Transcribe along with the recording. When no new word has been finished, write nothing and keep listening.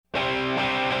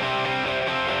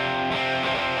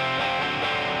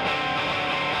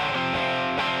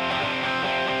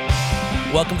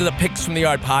Welcome to the Picks from the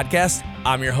Yard podcast.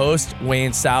 I'm your host,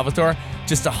 Wayne Salvatore.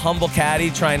 Just a humble caddy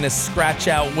trying to scratch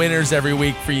out winners every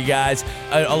week for you guys,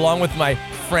 along with my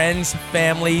friends,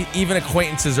 family, even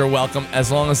acquaintances are welcome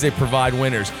as long as they provide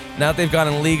winners. Now that they've gone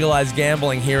and legalized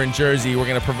gambling here in Jersey, we're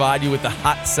going to provide you with the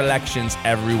hot selections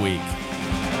every week.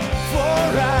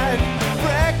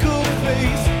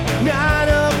 Face, 9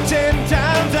 of 10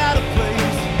 times out of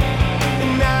place.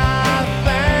 And I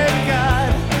thank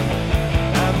God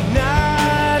I'm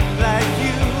not like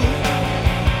you.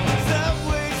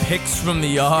 Picks from the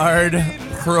Yard,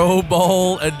 Pro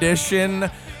Bowl edition.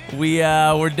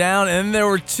 We're down, and there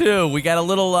were two. We got a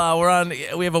little.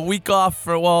 We have a week off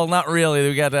for. Well, not really.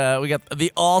 We got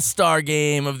the All-Star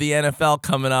game of the NFL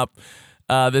coming up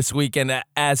this weekend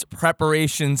as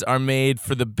preparations are made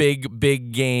for the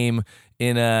big game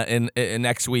in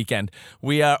next weekend.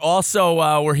 We are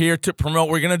also we're here to promote.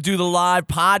 We're gonna do the live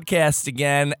podcast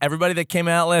again. Everybody that came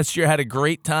out last year had a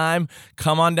great time.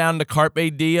 Come on down to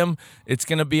Carpe Diem. It's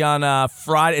gonna be on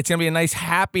Friday. It's gonna be a nice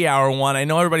happy hour one. I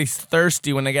know everybody's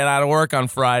thirsty when they get out of work on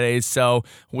Fridays, so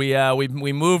we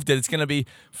moved it. It's gonna be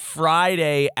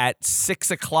Friday at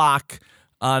 6:00.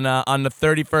 On the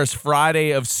 31st,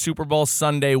 Friday of Super Bowl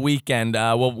Sunday weekend.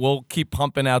 We'll keep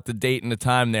pumping out the date and the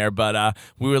time there, but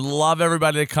we would love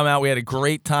everybody to come out. We had a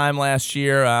great time last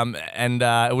year, and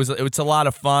it was a lot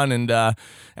of fun, and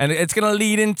it's gonna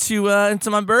lead into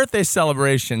my birthday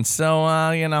celebration. So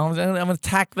I'm gonna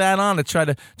tack that on to try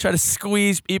to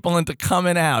squeeze people into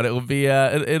coming out. It'll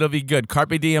be good.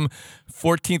 Carpe Diem,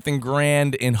 14th and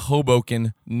Grand in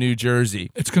Hoboken, New Jersey.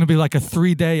 It's going to be like a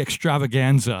 3-day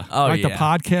extravaganza. Oh, right? yeah. The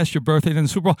podcast, your birthday, then the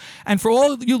Super Bowl. And for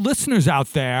all you listeners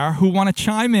out there who want to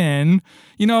chime in,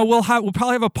 we'll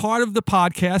probably have a part of the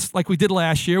podcast like we did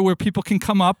last year where people can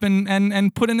come up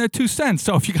and put in their 2 cents.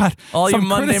 So if you got all some your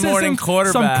Monday morning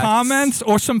quarterbacks, some comments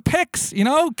or some picks,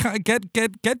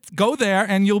 go there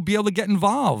and you'll be able to get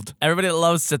involved. Everybody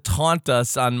loves to taunt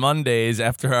us on Mondays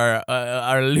after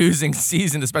our losing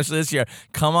season, especially this year.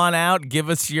 Come on out, give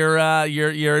us your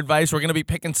advice. We're going to be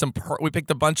picking we picked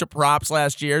a bunch of props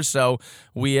last year, so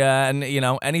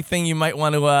anything you might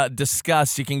want to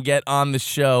discuss, you can get on the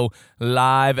show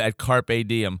live at Carpe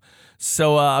Diem.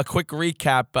 So a quick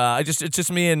recap. It's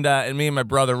just me and my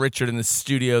brother Richard in the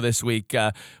studio this week.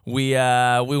 We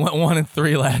went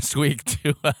 1-3 last week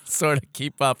to sort of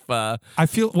keep up. I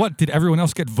feel. What did everyone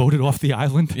else get voted off the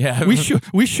island? Yeah, we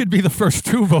should be the first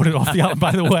 2 voted off the island.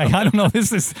 By the way, I don't know.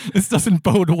 This doesn't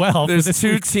bode well. There's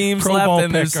 2 teams left,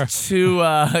 and there's 2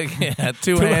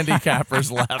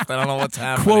 handicappers left. I don't know what's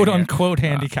happening. Quote unquote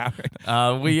handicapper.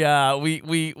 We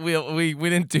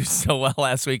didn't do so well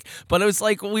last week, but it was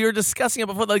like we were discussing it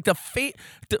before, like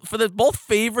for the both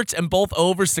favorites and both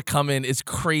overs to come in is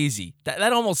crazy.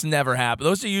 That almost never happens.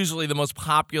 Those are usually the most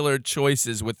popular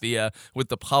choices with the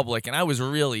public, and I was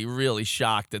really, really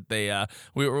shocked that they.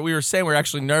 We were saying we were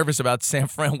actually nervous about San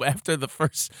Fran after the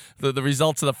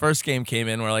results of the first game came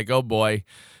in. We're like, oh boy.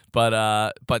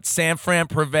 But San Fran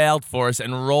prevailed for us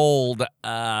and rolled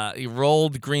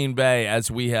Green Bay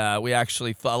as we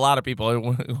actually thought. A lot of people,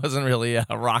 it wasn't really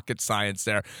rocket science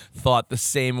there, thought the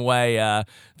same way.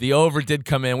 The over did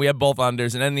come in. We had both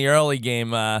unders, and then the early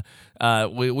game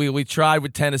we tried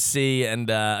with Tennessee, and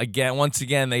once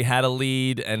again they had a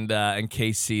lead, and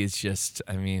KC is just,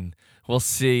 I mean. We'll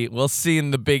see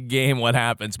in the big game what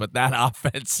happens, but that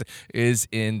offense is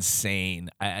insane.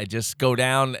 I just go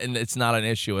down, and it's not an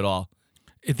issue at all.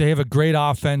 They have a great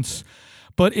offense,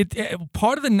 but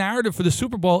part of the narrative for the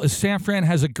Super Bowl is San Fran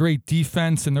has a great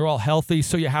defense, and they're all healthy,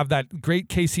 so you have that great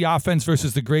KC offense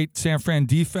versus the great San Fran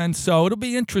defense, so it'll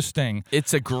be interesting.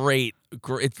 It's a great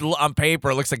on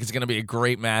paper, it looks like it's going to be a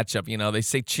great matchup. They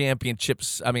say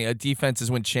championships. I mean,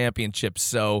 defenses win championships.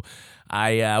 So,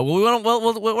 we're not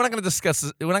going to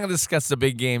discuss. We're not going to discuss the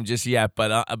big game just yet.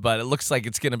 But it looks like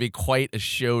it's going to be quite a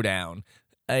showdown.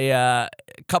 A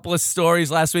couple of stories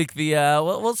last week.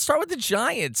 We'll start with the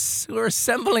Giants, who are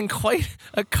assembling quite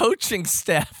a coaching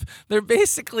staff. They're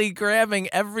basically grabbing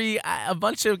a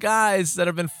bunch of guys that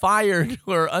have been fired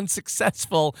who are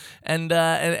unsuccessful, and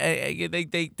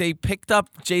they picked up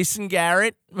Jason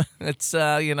Garrett. It's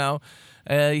he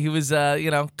was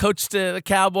coached the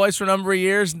Cowboys for a number of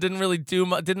years and didn't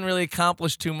really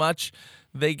accomplish too much.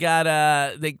 They got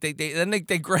they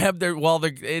grabbed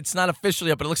it's not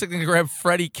officially up, but it looks like they grabbed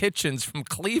Freddie Kitchens from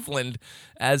Cleveland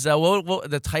as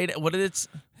the tight. What did it?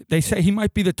 They say he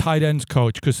might be the tight ends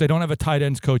coach because they don't have a tight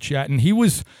ends coach yet, and he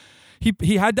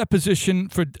had that position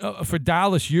for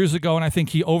Dallas years ago, and I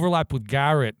think he overlapped with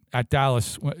Garrett at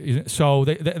Dallas. So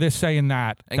they're saying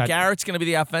that. And Garrett's going to be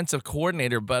the offensive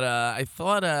coordinator, but I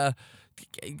thought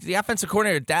the offensive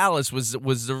coordinator at Dallas was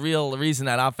the real reason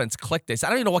that offense clicked. I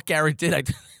don't even know what Garrett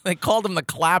did. They called him the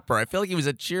clapper. I feel like he was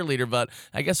a cheerleader, but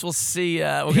I guess we'll see.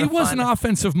 He was an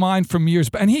offensive mind from years,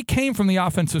 and he came from the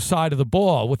offensive side of the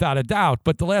ball without a doubt.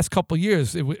 But the last couple of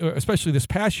years, especially this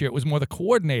past year, it was more the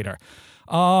coordinator.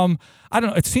 I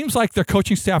don't know. It seems like their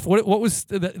coaching staff. What was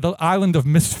the island of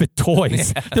misfit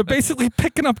toys? Yeah. They're basically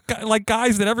picking up like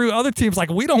guys that every other team's like,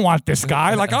 we don't want this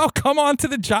guy. Like, oh, come on to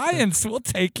the Giants. We'll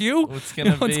take you. It's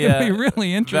going to be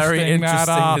really interesting. Very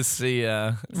interesting to see.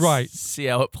 Right. See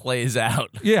how it plays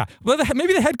out. Yeah. Well,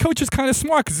 maybe the head coach is kind of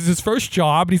smart because it's his first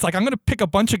job, and he's like, I'm going to pick a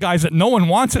bunch of guys that no one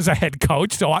wants as a head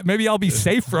coach, so maybe I'll be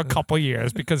safe for a couple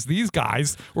years because these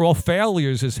guys were all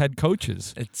failures as head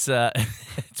coaches. It's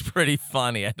it's pretty funny.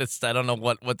 I don't know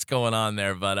what's going on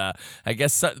there, but I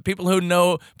guess people who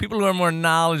are more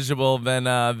knowledgeable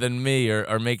than me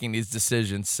are making these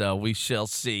decisions. So we shall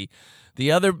see.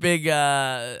 The other big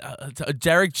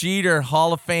Derek Jeter,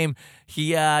 Hall of Fame.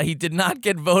 He did not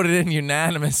get voted in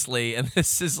unanimously, and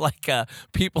this is like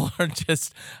people are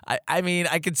just. I mean,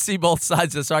 I could see both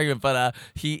sides of this argument, but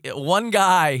one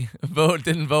guy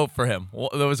didn't vote for him.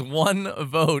 There was one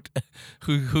vote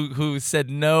who said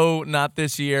no, not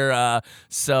this year.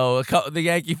 So the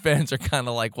Yankee fans are kind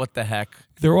of like, what the heck?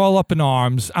 They're all up in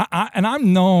arms, and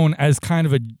I'm known as kind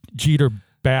of a Jeter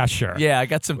basher. Yeah, I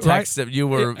got some texts that you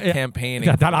were campaigning.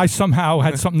 Yeah, that I somehow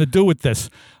had something to do with this.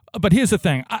 But here's the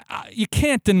thing. You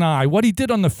can't deny what he did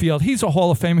on the field. He's a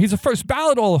Hall of Famer. He's a first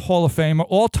ballot Hall of Famer,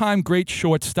 all-time great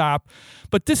shortstop.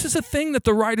 But this is a thing that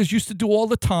the writers used to do all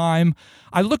the time.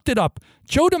 I looked it up.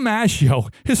 Joe DiMaggio,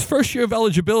 his first year of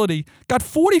eligibility, got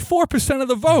 44% of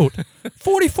the vote.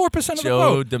 44% of the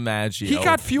vote. Joe DiMaggio. He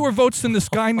got fewer votes than this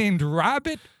guy named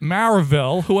Rabbit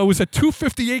Maraville, who was a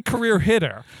 .258 career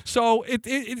hitter. So it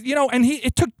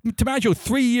took DiMaggio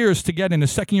 3 years to get in.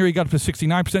 His second year, he got up to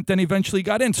 69%. Then eventually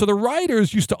got in. So the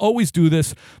writers used to always do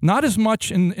this. Not as much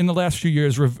in the last few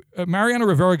years. Mariano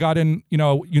Rivera got in,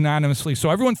 unanimously. So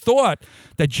everyone thought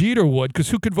that Jeter would,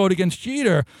 because who could vote against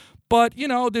Jeter? But,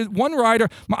 the one writer,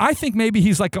 I think maybe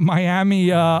he's like a Miami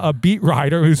a beat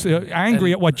writer who's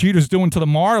angry at what Jeter's doing to the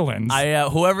Marlins.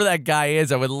 Whoever that guy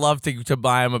is, I would love to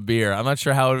buy him a beer. I'm not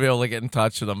sure how I would be able to get in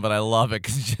touch with him, but I love it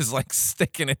because he's just like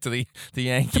sticking it to the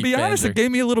Yankee To be honest, it gave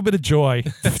me a little bit of joy.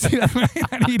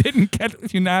 And he didn't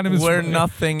get unanimous. We're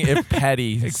nothing if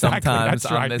petty Exactly, sometimes that's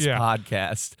on right, this yeah.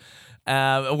 podcast.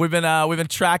 We've been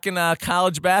tracking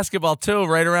college basketball too,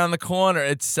 right around the corner.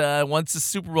 It's once the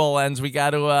Super Bowl ends, we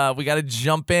got to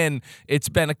jump in. It's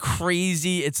been a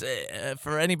crazy. It's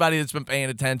for anybody that's been paying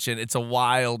attention. It's a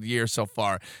wild year so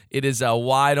far. It is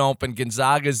wide open.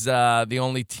 Gonzaga's the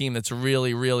only team that's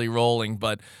really, really rolling,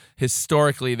 but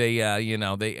historically,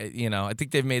 I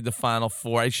think they've made the Final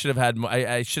Four. I should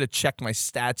have checked my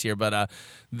stats here, but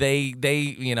they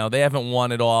haven't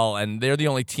won it all, and they're the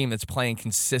only team that's playing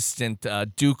consistent.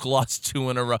 Duke lost 2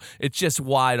 in a row. It's just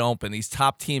wide open. These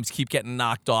top teams keep getting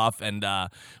knocked off, and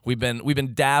we've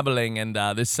been dabbling, and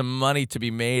there's some money to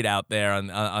be made out there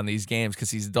on these games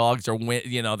because these dogs are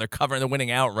they're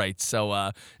winning outright.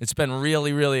 So it's been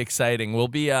really, really exciting. We'll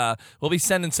be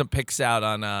sending some pics out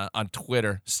on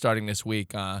Twitter starting this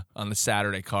week on the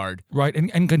Saturday card. Right,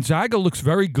 and Gonzaga looks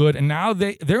very good, and now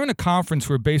they're in a conference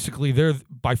where basically they're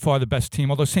by far the best team,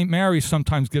 although St. Mary's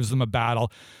sometimes gives them a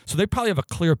battle. So they probably have a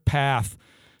clear path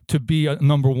to be a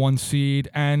number 1 seed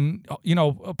and,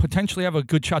 potentially have a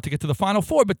good shot to get to the Final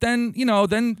Four. But then,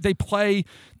 then they play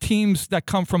teams that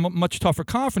come from much tougher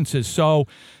conferences. So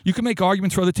you can make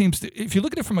arguments for other teams. If you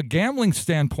look at it from a gambling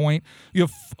standpoint, you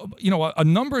have, a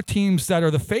number of teams that are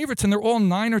the favorites, and they're all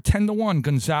 9 or 10 to 1.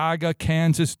 Gonzaga,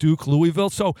 Kansas, Duke, Louisville.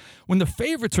 So when the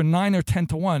favorites are 9 or 10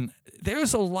 to 1,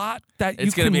 there's a lot that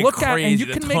you can look at, and you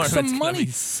can make some money.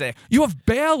 You have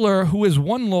Baylor, who has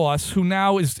 1 loss, who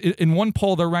now is in one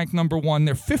poll they're ranked number 1.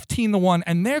 They're 15 to 1,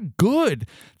 and they're good.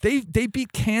 They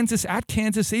beat Kansas at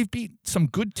Kansas. They've beat some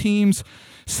good teams.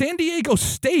 San Diego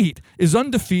State is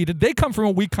undefeated. They come from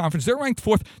a weak conference. They're ranked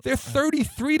 4th. They're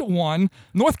 33 to 1.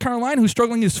 North Carolina, who's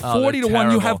struggling, is 40 to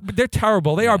 1. They're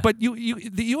terrible. They are, but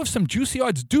you have some juicy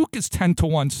odds. Duke is 10 to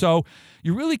 1. So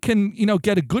you really can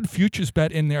get a good futures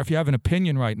bet in there if you have an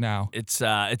opinion right now.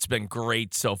 It's been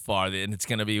great so far, and it's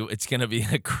gonna be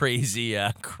a crazy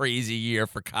year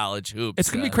for college hoops. It's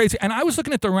gonna be crazy. And I was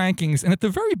looking at the rankings, and at the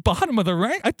very bottom of the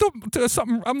rank, I thought there's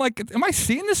something. I'm like, am I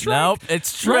seeing this right? Nope,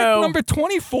 it's true. Ranked number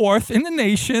 24th in the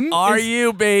nation. Are is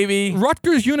you, baby?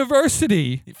 Rutgers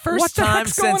University. First what the time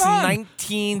heck's going since on?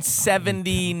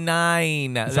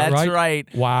 1979. Is That's that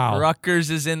right. Wow. Rutgers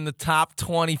is in the top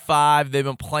 25. They've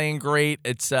been playing great.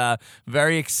 It's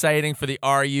very exciting for the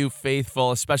RU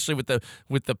faithful, especially with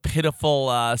the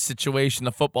pitiful situation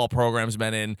the football program's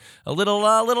been in. A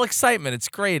little excitement. It's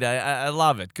great. I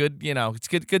love it. Good. It's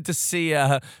good to see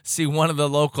one of the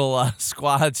local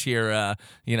squads here.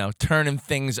 Turning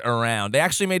things around. They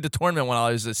actually made the tournament when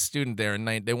I was a student there, and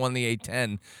they won the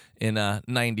A10 in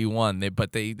 91.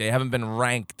 They haven't been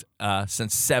ranked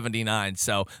since 79.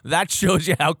 So that shows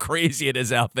you how crazy it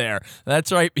is out there.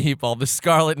 That's right, people. The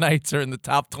Scarlet Knights are in the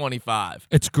top 25.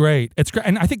 It's great. It's great.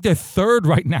 And I think they're third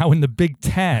right now in the Big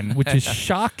Ten, which is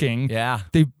shocking. Yeah.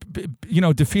 They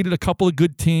defeated a couple of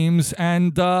good teams,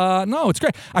 and no, it's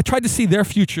great. I tried to see their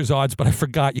futures odds, but I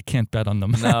forgot you can't bet on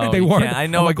them. No, they you weren't. can't. I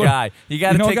know a guy. You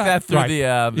got to take that through right.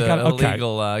 the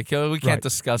illegal. We can't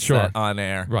discuss that on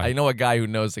air. Right. I know a guy who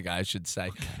knows a guy, I should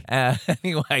say.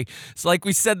 Anyway, it's like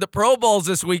we said, the Pro Bowl's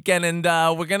this weekend, and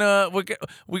we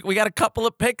got a couple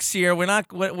of picks here. We're not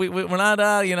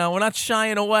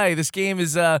shying away. This game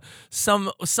is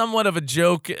somewhat of a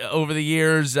joke over the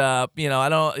years.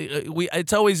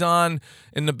 It's always on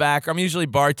in the back. I'm usually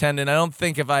bartending. I don't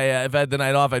think if I had the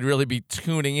night off, I'd really be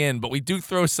tuning in, but we do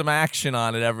throw some action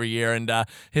on it every year. And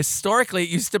historically, it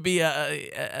used to be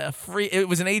a free. It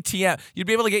was an ATM. You'd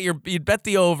be able to you'd bet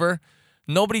the over.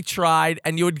 Nobody tried,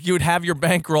 and you would have your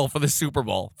bankroll for the Super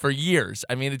Bowl for years.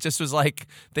 I mean, it just was like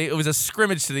it was a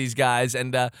scrimmage to these guys,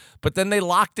 and but then they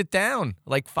locked it down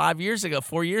like 4 years ago.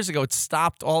 It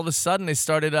stopped all of a sudden. They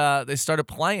started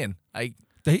playing.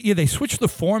 They switched the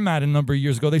format a number of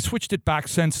years ago. They switched it back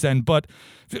since then. But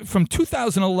from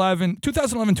 2011,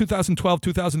 2012,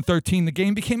 2013, the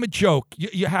game became a joke.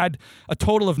 You had a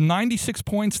total of 96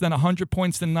 points, then 100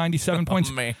 points, then 97 points.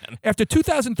 Man. After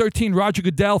 2013, Roger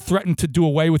Goodell threatened to do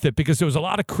away with it because there was a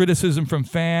lot of criticism from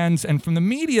fans and from the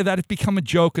media that it become a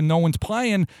joke and no one's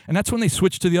playing. And that's when they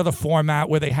switched to the other format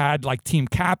where they had like team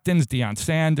captains, Deion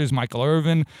Sanders, Michael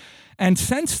Irvin. And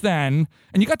since then,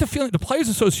 and you got the feeling the Players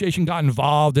Association got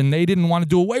involved and they didn't want to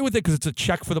do away with it because it's a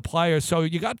check for the players. So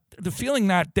you got the feeling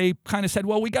that they kind of said,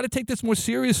 well, we got to take this more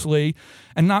seriously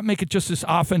and not make it just this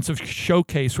offensive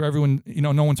showcase where everyone,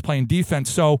 no one's playing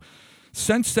defense. So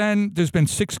since then, there's been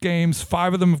 6 games.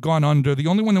 5 of them have gone under. The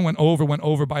only one that went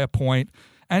over by a point.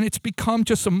 And it's become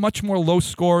just a much more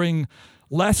low-scoring,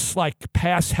 less like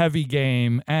pass-heavy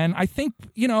game. And I think,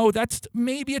 that's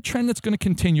maybe a trend that's going to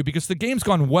continue because the game's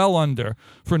gone well under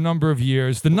for a number of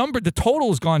years. The total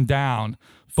has gone down.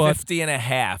 But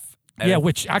 50.5. Yeah,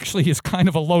 which actually is kind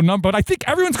of a low number. But I think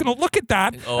everyone's going to look at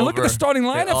that and look at the starting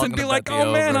lineups and be like,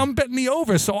 oh, man, I'm betting the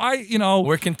over. So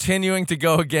we're continuing to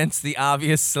go against the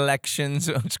obvious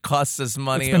selections, which costs us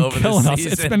money over the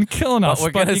season. It's been killing us.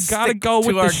 But you got to go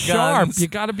with the sharp. You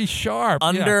got to be sharp.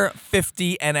 Under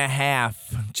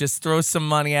 50.5. Just throw some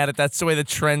money at it. That's the way the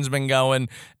trend's been going.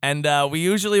 And we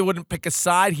usually wouldn't pick a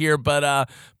side here, but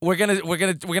we're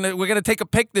gonna take a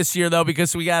pick this year though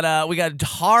because we got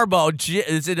Harbaugh.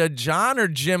 Is it a John or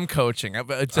Jim coaching? I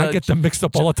get them mixed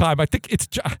up all the time. I think it's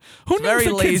John. Who knows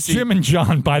the kids Jim and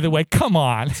John? By the way, come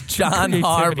on. John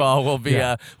Harbaugh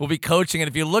will be coaching, and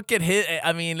if you look at his,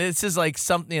 I mean, this is like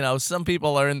something. Some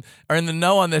people are in the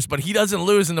know on this, but he doesn't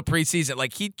lose in the preseason.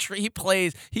 Like he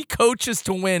coaches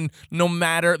to win no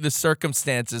matter the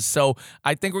circumstances. So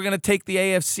I think we're gonna take the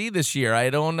AFC this year. I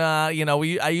don't, I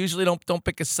usually don't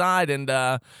pick a side, and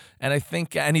I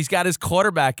think, and he's got his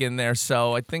quarterback in there,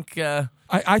 so I think.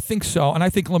 I think so, and I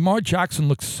think Lamar Jackson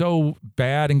looked so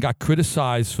bad and got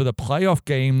criticized for the playoff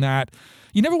game that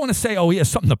you never want to say, oh, he has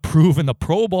something to prove in the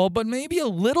Pro Bowl, but maybe a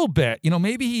little bit.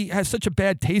 Maybe he has such a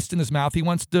bad taste in his mouth. He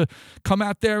wants to come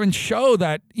out there and show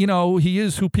that, he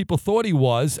is who people thought he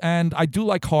was. And I do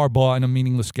like Harbaugh in a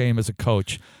meaningless game as a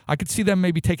coach. I could see them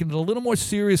maybe taking it a little more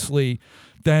seriously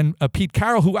than Pete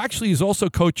Carroll, who actually is also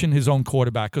coaching his own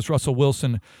quarterback because Russell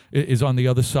Wilson is on the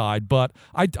other side. But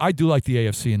I do like the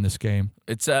AFC in this game.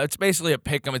 It's basically a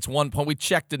pick 'em. It's 1 point. We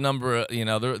checked the number.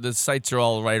 The sites are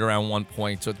all right around 1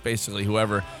 point. So it's basically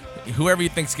whoever you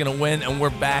think's going to win, and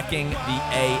we're backing the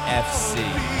AFC.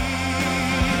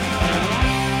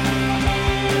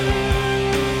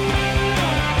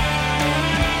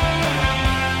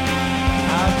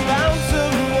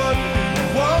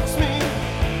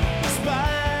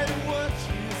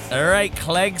 All right,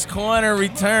 Clegg's Corner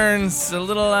returns. A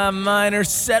little minor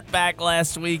setback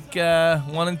last week.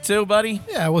 1-2, buddy?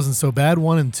 Yeah, it wasn't so bad.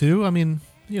 1-2. I mean,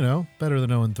 better than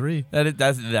 0-3.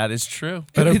 That is true.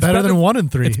 Better than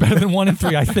 1-3. It's better than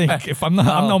 1-3, I think. If I'm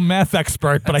no math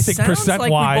expert, but I think Sounds percent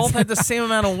like wise, we both had the same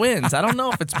amount of wins. I don't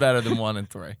know if it's better than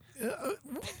 1-3.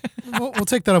 We'll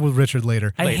take that up with Richard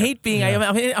later. I hate being.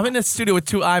 I'm in a studio with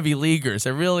two Ivy Leaguers.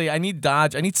 I need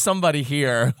Dodge. I need somebody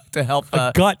here to help.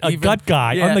 a gut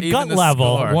guy on the gut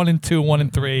level. Score.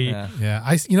 1-2, 1-3.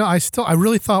 Yeah, I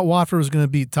really thought Watford was going to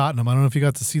beat Tottenham. I don't know if you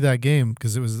got to see that game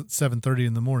because it was at 7:30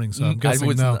 in the morning. So I'm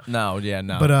guessing no. No.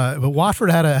 But Watford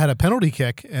had a penalty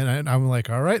kick, and I'm like,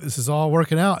 all right, this is all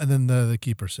working out. And then the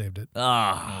keeper saved it.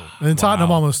 And then Tottenham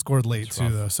almost scored late too,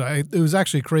 though. So it was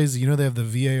actually crazy. They have the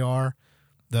VAR,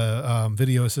 the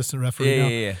video assistant referee now.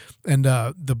 Yeah. And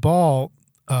the ball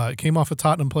came off a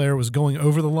Tottenham player, was going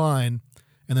over the line,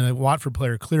 and then a Watford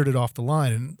player cleared it off the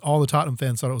line, and all the Tottenham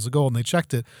fans thought it was a goal, and they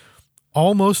checked it.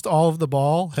 Almost all of the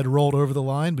ball had rolled over the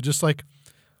line, but just like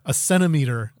a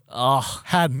centimeter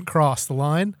hadn't crossed the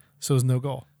line, so it was no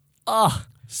goal.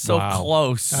 So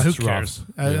close. Who cares?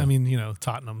 I mean,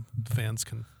 Tottenham fans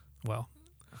can,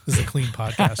 this is a clean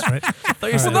podcast, right?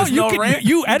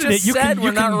 You edit it. You can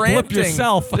not blip ranting.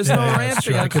 yourself. There's no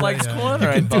ranting on Clegg's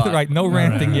Corner. You can do it right. No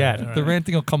ranting yet. The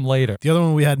ranting will come later. The other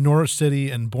one, we had Norwich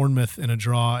City and Bournemouth in a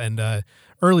draw, and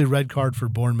early red card for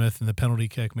Bournemouth, and the penalty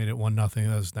kick made it 1-0.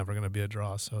 That was never going to be a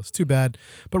draw, so it's too bad.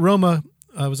 But Roma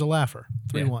was a laugher,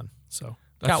 3-1. So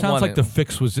that sounds like the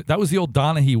fix was the old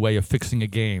Donaghy way of fixing a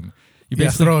game. You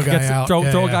basically throw a guy out. Throw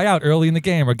a guy out early in the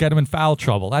game or get him in foul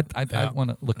trouble. I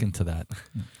want to look into that.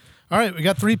 All right, we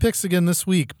got 3 picks again this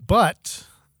week, but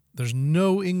there's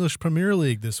no English Premier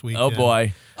League this week. Oh,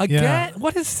 boy. Again? Yeah.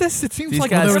 What is this? It seems These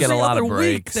like guys every get a lot other of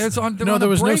week. breaks. There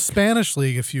was no Spanish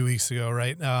league a few weeks ago,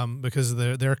 right? Because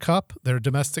of their cup, their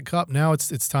domestic cup. Now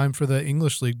it's time for the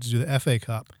English league to do the FA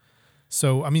Cup.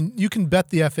 So, I mean, you can bet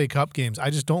the FA Cup games. I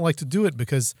just don't like to do it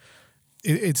because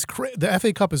the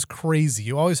FA Cup is crazy.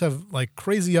 You always have like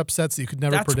crazy upsets that you could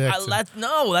never predict.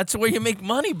 That's where you make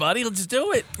money, buddy. Let's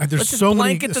do it. And there's so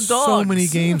many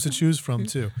games to choose from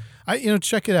too.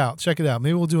 Check it out.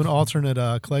 Maybe we'll do an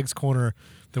alternate Clegg's Corner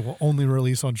that will only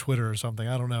release on Twitter or something.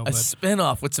 I don't know. A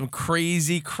spinoff with some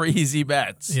crazy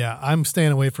bets. Yeah, I'm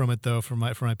staying away from it though for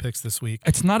my picks this week.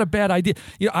 It's not a bad idea.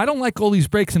 I don't like all these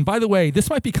breaks. And by the way, this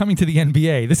might be coming to the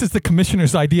NBA. This is the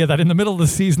commissioner's idea that in the middle of the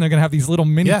season they're going to have these little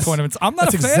mini tournaments. I'm not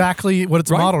a fan. That's exactly what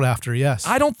it's modeled after. Yes.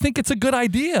 I don't think it's a good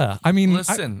idea. I mean,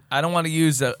 listen, I don't want to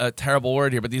use a terrible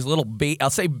word here, but these little I'll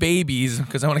say babies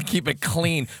because I want to keep it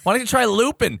clean. Why don't you try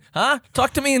looping? Huh?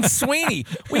 Talk to me and Sweeney.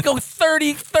 We go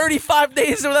 30, 35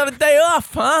 days without a day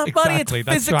off, huh, buddy? Exactly, it's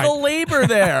physical labor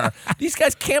there. These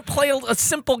guys can't play a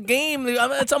simple game.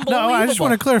 It's unbelievable. No, I just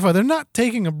want to clarify. They're not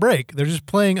taking a break. They're just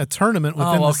playing a tournament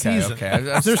within the season. Okay.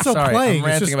 They're still playing. I'm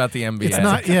ranting about the NBA. It's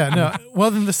not. Yeah, no.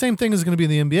 Well, then the same thing is going to be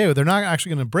in the NBA. They're not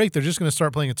actually going to break. They're just going to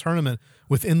start playing a tournament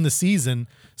within the season.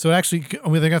 So they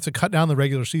have to cut down the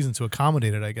regular season to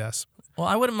accommodate it, I guess. Well,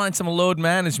 I wouldn't mind some load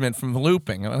management from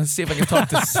looping. Let's see if I can talk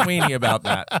to Sweeney about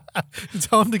that.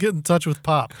 Tell him to get in touch with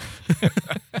Pop.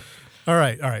 All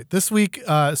right. This week,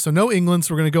 so no England,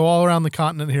 so we're going to go all around the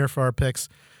continent here for our picks.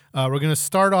 We're going to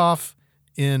start off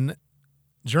in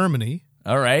Germany.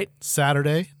 All right.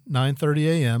 Saturday, 9:30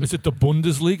 a.m. Is it the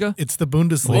Bundesliga? It's the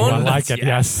Bundesliga. I like it,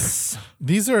 yes.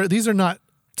 These are not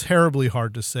terribly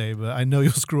hard to say, but I know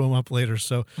you'll screw them up later.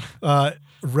 So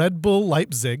Red Bull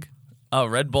Leipzig. Oh,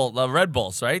 Red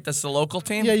Bulls, right? That's the local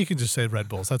team? Yeah, you can just say Red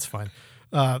Bulls. That's fine.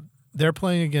 They're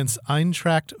playing against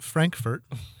Eintracht Frankfurt.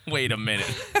 Wait a minute.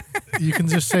 You can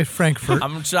just say Frankfurt.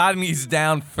 I'm jotting these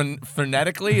down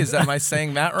phonetically. Am I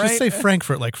saying that right? Just say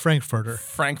Frankfurt, like Frankfurter.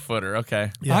 Frankfurter,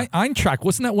 okay. Yeah. Eintracht,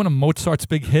 wasn't that one of Mozart's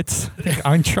big hits?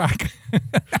 Eintracht.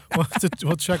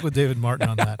 We'll check with David Martin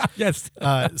on that. Yes.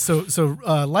 So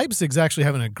Leipzig's actually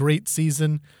having a great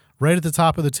season, right at the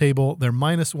top of the table. They're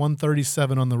minus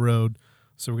 137 on the road,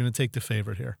 so we're going to take the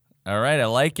favorite here. All right, I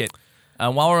like it.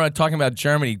 While we're talking about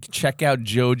Germany, check out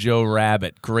Jojo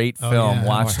Rabbit. Great film. Yeah.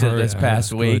 Watched it this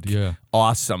past week. Good, yeah.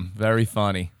 Awesome. Very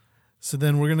funny. So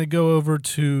then we're going to go over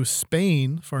to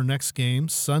Spain for our next game,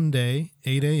 Sunday,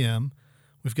 8 a.m.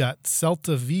 We've got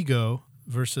Celta Vigo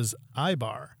versus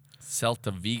Eibar.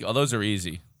 Celta Vigo. Oh, those are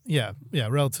easy. Yeah,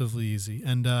 relatively easy.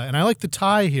 And I like the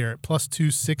tie here at plus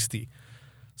 260.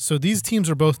 So these teams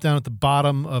are both down at the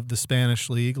bottom of the Spanish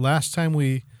league. Last time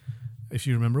if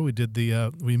you remember, we did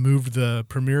we moved the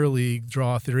Premier League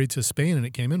draw theory to Spain, and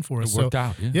it came in for us. It worked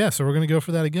out, yeah. Yeah, so we're going to go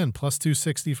for that again, plus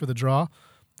 260 for the draw.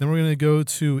 Then we're going to go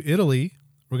to Italy.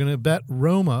 We're going to bet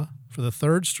Roma for the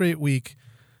third straight week.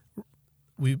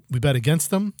 We bet against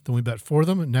them, then we bet for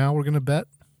them, and now we're going to bet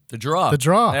the draw. The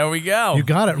draw. There we go. You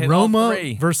got it. Hit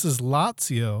Roma versus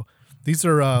Lazio. These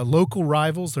are local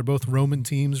rivals. They're both Roman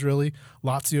teams, really.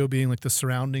 Lazio being like the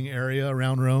surrounding area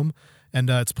around Rome. And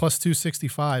it's plus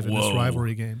 265 in this Whoa.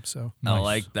 rivalry game. So I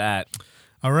like that.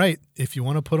 all right, if you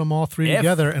want to put them all three If.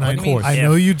 together, and What do you mean, I if?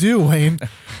 know you do, Wayne,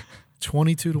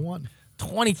 22-1.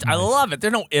 20. I love it. There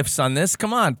are no ifs on this.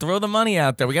 Come on, throw the money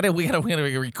out there. We gotta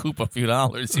recoup a few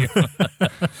dollars here.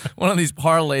 One of these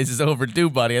parlays is overdue,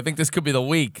 buddy. I think this could be the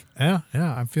week. Yeah,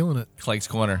 I'm feeling it. Clegg's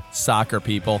Corner. Soccer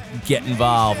people, get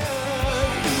involved.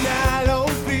 I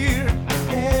don't fear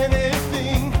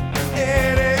anything,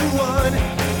 anyone,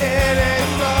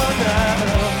 anyone.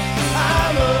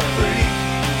 I'm a freak,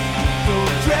 so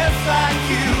dress like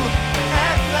you,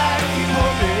 act like you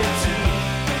want me to.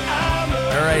 I'm a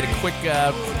All right, a quick,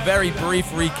 very brief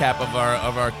recap of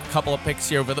our couple of picks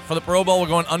here. For the Pro Bowl, we're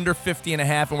going under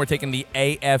 50.5, and we're taking the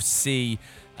AFC.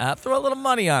 Throw a little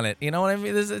money on it. You know what I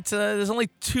mean? There's only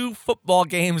 2 football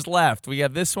games left. We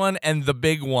have this one and the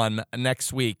big one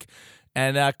next week.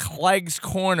 And Clegg's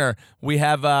Corner, we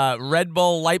have Red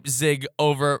Bull Leipzig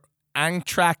over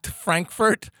Eintracht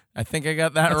Frankfurt. I think I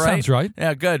got that right. sounds right.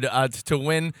 Yeah, good. To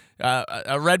win,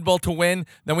 a Red Bull to win.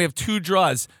 Then we have 2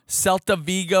 draws: Celta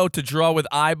Vigo to draw with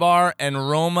Eibar, and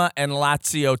Roma and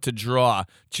Lazio to draw.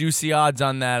 Juicy odds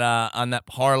on that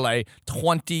parlay,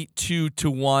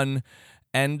 22-1.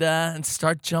 And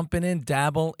start jumping in,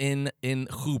 dabble in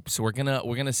hoops.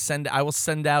 I will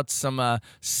send out some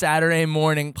Saturday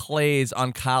morning plays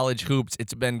on college hoops.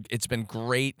 It's been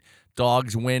great.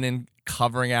 Dogs winning,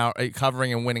 covering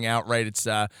and winning outright. It's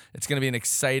going to be an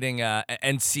exciting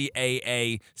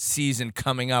NCAA season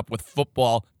coming up with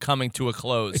football coming to a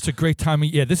close. It's a great time of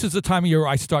year. This is the time of year where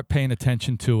I start paying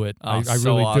attention to it. I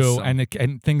so really do. awesome.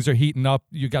 And things are heating up.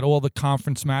 You got all the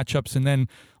conference matchups, and then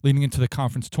leading into the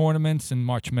conference tournaments and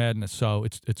March Madness. So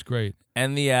it's great.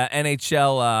 And the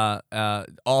NHL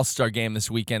All-Star game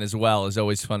this weekend as well is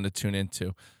always fun to tune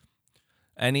into.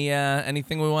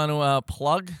 Anything we want to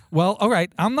plug? Well, all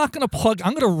right. I'm not going to plug.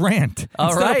 I'm going to rant All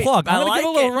instead right. of plug. I'm I going to give a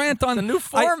like little it. rant on The new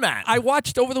format. I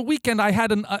watched over the weekend. I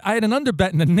had an under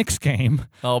bet in the Knicks game.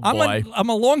 Oh, boy. I'm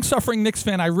a long-suffering Knicks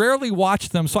fan. I rarely watch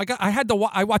them, so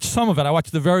I watched some of it. I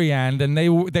watched the very end, and they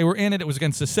were in it. It was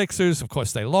against the Sixers. Of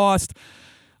course, they lost.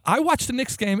 I watched the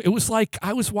Knicks game. It was like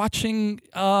I was watching,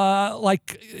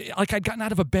 like I'd gotten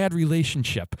out of a bad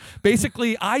relationship.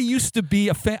 Basically, I used to be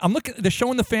a fan. I'm looking. They're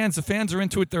showing the fans. The fans are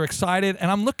into it. They're excited,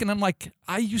 and I'm looking. I'm like,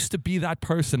 I used to be that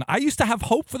person. I used to have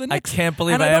hope for the I Knicks. can't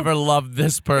believe and I don't- ever loved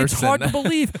this person. It's hard to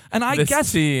believe, and I This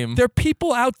guess team. there are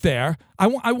people out there.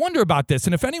 I wonder about this,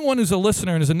 and if anyone who's a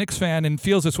listener and is a Knicks fan and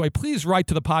feels this way, please write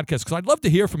to the podcast because I'd love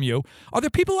to hear from you. Are there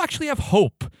people who actually have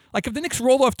hope? Like if the Knicks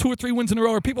roll off 2 or 3 wins in a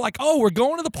row, are people like, oh, we're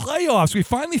going to the playoffs? We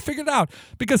finally figured it out.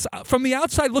 Because from the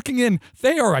outside looking in,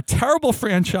 they are a terrible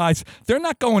franchise. They're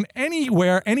not going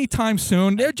anywhere anytime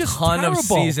soon. They're just ton terrible. of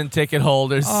season ticket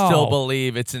holders still Oh.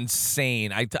 believe it's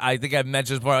insane. I think I've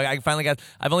mentioned this before. I finally got.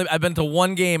 I've been to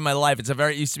one game in my life. It's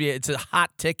a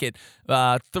hot ticket.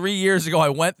 3 years ago I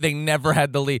went. They never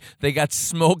had the lead. They got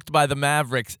smoked by the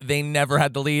Mavericks. They never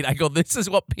had the lead. I go, this is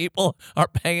what people are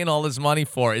paying all this money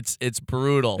for. It's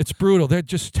brutal. It's brutal. They're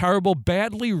just terrible,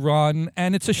 badly run,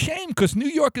 and it's a shame because New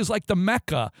York is like the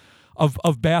mecca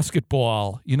of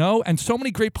basketball, you know? And so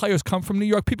many great players come from New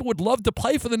York. People would love to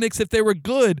play for the Knicks if they were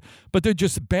good, but they're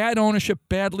just bad ownership,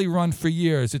 badly run for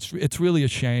years. It's really a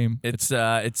shame. It's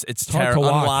hard to terrible,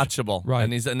 watch. unwatchable. Right.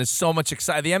 And there's so much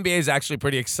exciting. The NBA is actually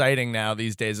pretty exciting now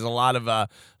these days. There's a lot of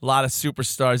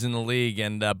superstars in the league,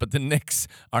 and but the Knicks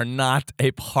are not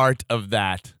a part of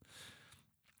that.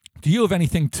 Do you have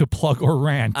anything to plug or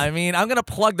rant? I mean, I'm gonna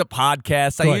plug the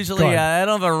podcast. Go I ahead, usually go ahead. I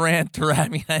don't have a rant to rant. I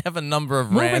mean, I have a number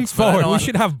of Moving rants. but I forward, don't we want-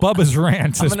 should have Bubba's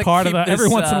rants I'm as gonna part of keep the every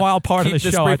this, once in a while part of keep the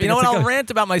this show. brief. I think You know it's what? a I'll good-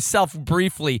 rant about myself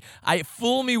briefly.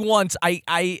 Fool me once.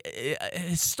 I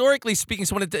historically speaking,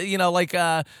 so when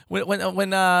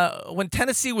when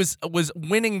Tennessee was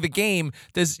winning the game,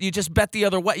 you just bet the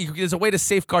other way. There's a way to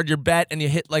safeguard your bet, and you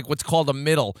hit like what's called a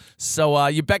middle. So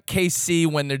you bet KC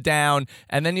when they're down,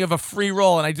 and then you have a free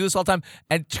roll. And I do this all the time.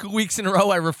 And 2 weeks in a row,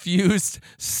 I refused.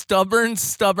 Stubborn.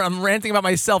 I'm ranting about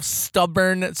myself.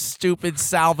 Stubborn, stupid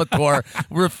Salvatore.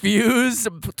 Refuse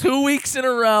 2 weeks in a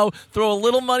row. Throw a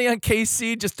little money on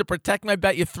KC just to protect my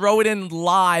bet. You throw it in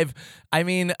live. I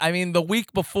mean, the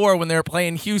week before when they were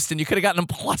playing Houston, you could have gotten them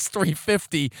plus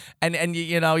 350, and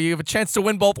you have a chance to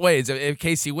win both ways. If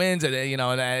KC wins,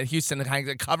 and Houston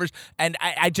covers, and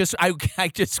I just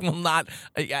will not.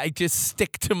 I just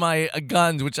stick to my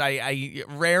guns, which I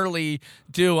rarely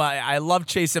do. I love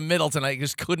chasing middles, and I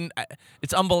just couldn't.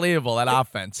 It's unbelievable, that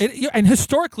offense. And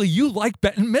historically, you like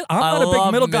betting middle. I'm not a big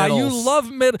love middle guy. You middles.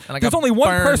 love middle. And I There's got only one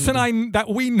burned. person that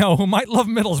we know who might love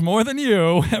middles more than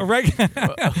you,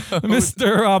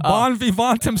 Mr. Bon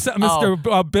Vivant himself,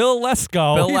 Mr. Bill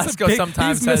Lesko. Bill He's a Lesko big-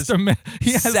 sometimes he's has Mr.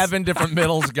 He has 7 different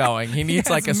middles going. He needs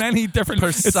has like a many different.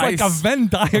 precise. It's like a Venn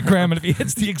diagram, and if he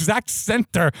hits the exact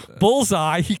center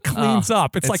bullseye, he cleans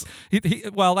up. It's like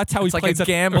that's how It's he like plays a it.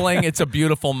 gambling. It's a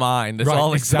beautiful mind. There's Right,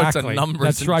 all these sorts of exactly. numbers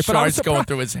That's and right. But I was charts going surprised-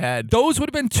 through his head. Those would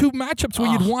have been 2 matchups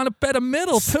where you'd want to bet a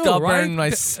middle too, Stubborn, right? my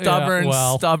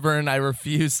stubborn. I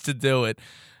refuse to do it.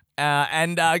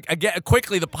 Again,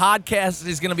 quickly, the podcast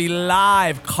is going to be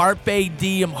live, Carpe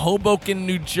Diem, Hoboken,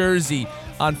 New Jersey,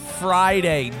 on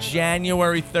Friday,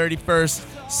 January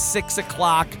 31st, 6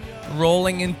 o'clock.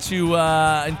 Rolling into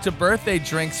birthday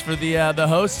drinks for the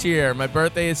host here. My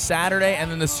birthday is Saturday, and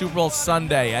then the Super Bowl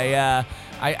Sunday.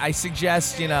 I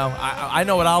suggest, I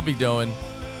know what I'll be doing.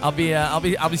 I'll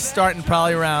be starting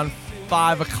probably around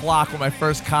 5 o'clock with my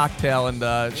first cocktail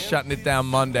and shutting it down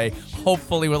Monday.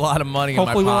 Hopefully with a lot of money in my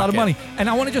pocket. Hopefully with a lot of money. And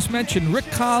I want to just mention, Rick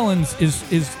Collins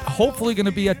is hopefully going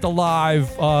to be at the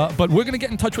live, but we're going to get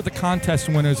in touch with the contest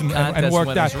winners and work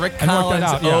winners. that Rick and work Collins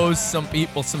that out. owes some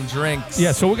people some drinks.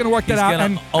 Yeah, so we're going to work that He's out. gonna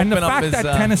And the open up fact his, that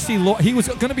Tennessee, he was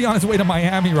going to be on his way to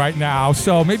Miami right now,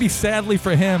 so maybe sadly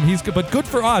for him, he's good. But good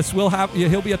for us, he'll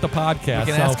be at the podcast.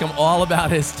 We can ask him all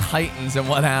about his Titans and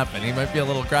what happened. He might be a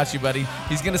little grouchy, but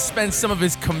he's going to spend some of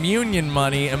his communion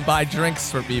money and buy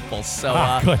drinks for people. So,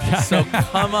 good. so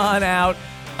come on out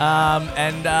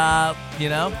and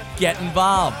get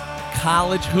involved.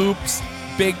 College hoops,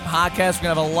 big podcast. We're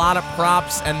going to have a lot of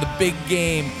props and the big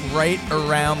game right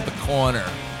around the corner.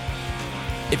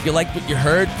 If you liked what you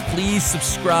heard, please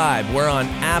subscribe. We're on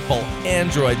Apple,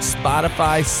 Android,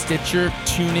 Spotify, Stitcher,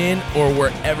 TuneIn, or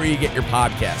wherever you get your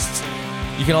podcasts.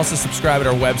 You can also subscribe at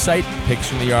our website,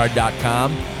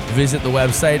 picksfromtheyard.com. Visit the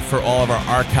website for all of our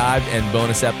archived and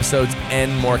bonus episodes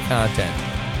and more content.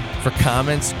 For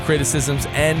comments, criticisms,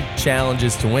 and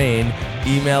challenges to Wayne,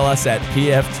 email us at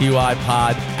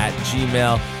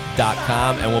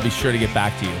pftypod@gmail.com, and we'll be sure to get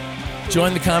back to you.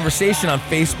 Join the conversation on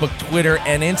Facebook, Twitter,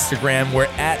 and Instagram. We're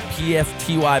at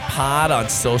PFTYPod on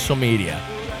social media.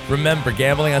 Remember,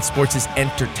 gambling on sports is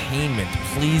entertainment.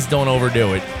 Please don't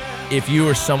overdo it. If you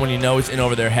or someone you know is in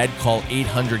over their head, call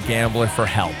 800-GAMBLER for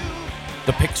help.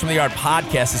 The Picks from the Yard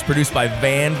podcast is produced by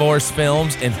Van Bors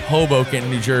Films in Hoboken,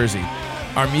 New Jersey.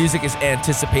 Our music is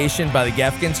Anticipation by the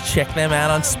Gefkins. Check them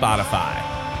out on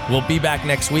Spotify. We'll be back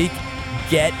next week.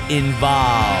 Get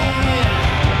involved.